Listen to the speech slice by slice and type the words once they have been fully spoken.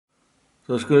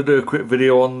So I was going to do a quick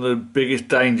video on the biggest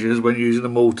dangers when using a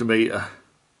multimeter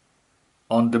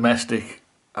on domestic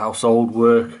household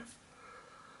work.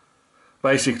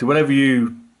 Basically, whenever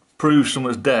you prove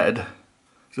someone's dead,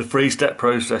 it's a 3-step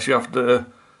process. You have to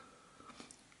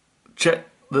check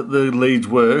that the leads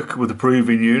work with the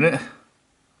proving unit,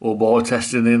 or by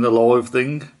testing in the live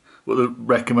thing, but they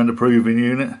recommend a proving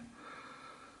unit.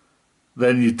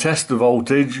 Then you test the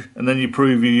voltage, and then you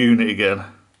prove your unit again.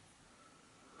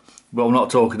 But I'm not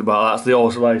talking about that. That's the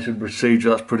isolation procedure.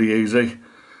 That's pretty easy.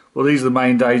 Well, these are the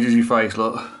main dangers you face.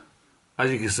 Look,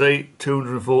 as you can see,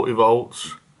 240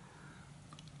 volts,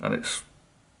 and it's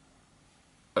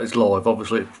live.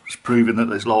 Obviously, it's proving that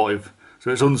it's live,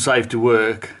 so it's unsafe to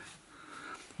work.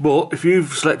 But if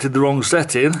you've selected the wrong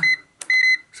setting,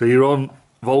 so you're on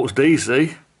volts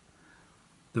DC,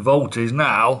 the voltage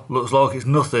now looks like it's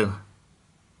nothing.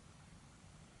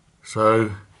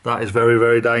 So that is very,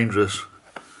 very dangerous.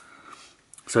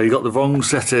 So you got the wrong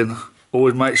setting.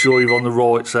 Always make sure you're on the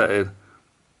right setting.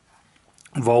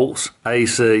 Volts,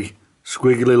 AC,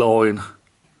 squiggly line.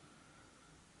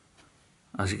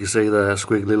 As you can see there,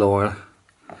 squiggly line.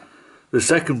 The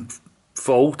second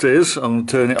fault is, I'm going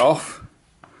to turn it off,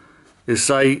 is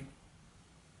say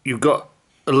you've got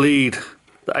a lead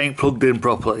that ain't plugged in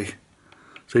properly.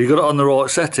 So you've got it on the right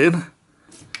setting. I'm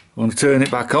going to turn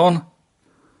it back on.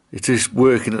 It is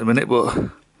working at the minute, but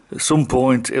at some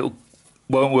point it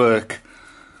won't work.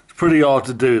 It's pretty hard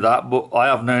to do that, but I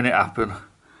have known it happen.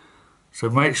 So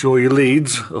make sure your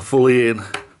leads are fully in.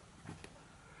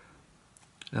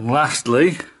 And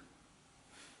lastly,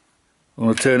 I'm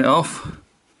going to turn it off.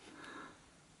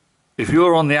 If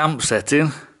you're on the amp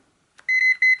setting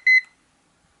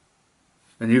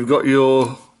and you've got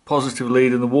your positive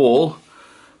lead in the wall,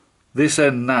 this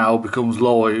end now becomes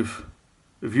live.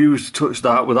 If you was to touch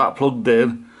that with that plugged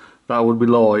in, that would be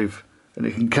live, and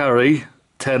it can carry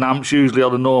 10 amps usually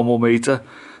on a normal meter.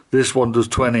 This one does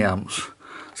 20 amps.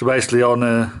 So basically on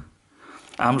a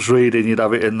amps reading, you'd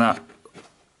have it in that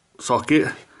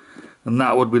socket, and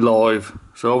that would be live.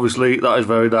 So obviously that is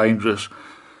very dangerous.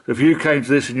 If you came to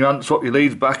this and you hadn't swapped your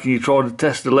leads back and you're trying to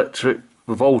test the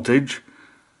voltage,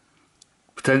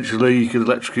 potentially you could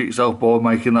electrocute yourself by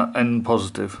making that end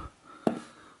positive.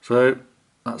 So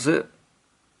that's it.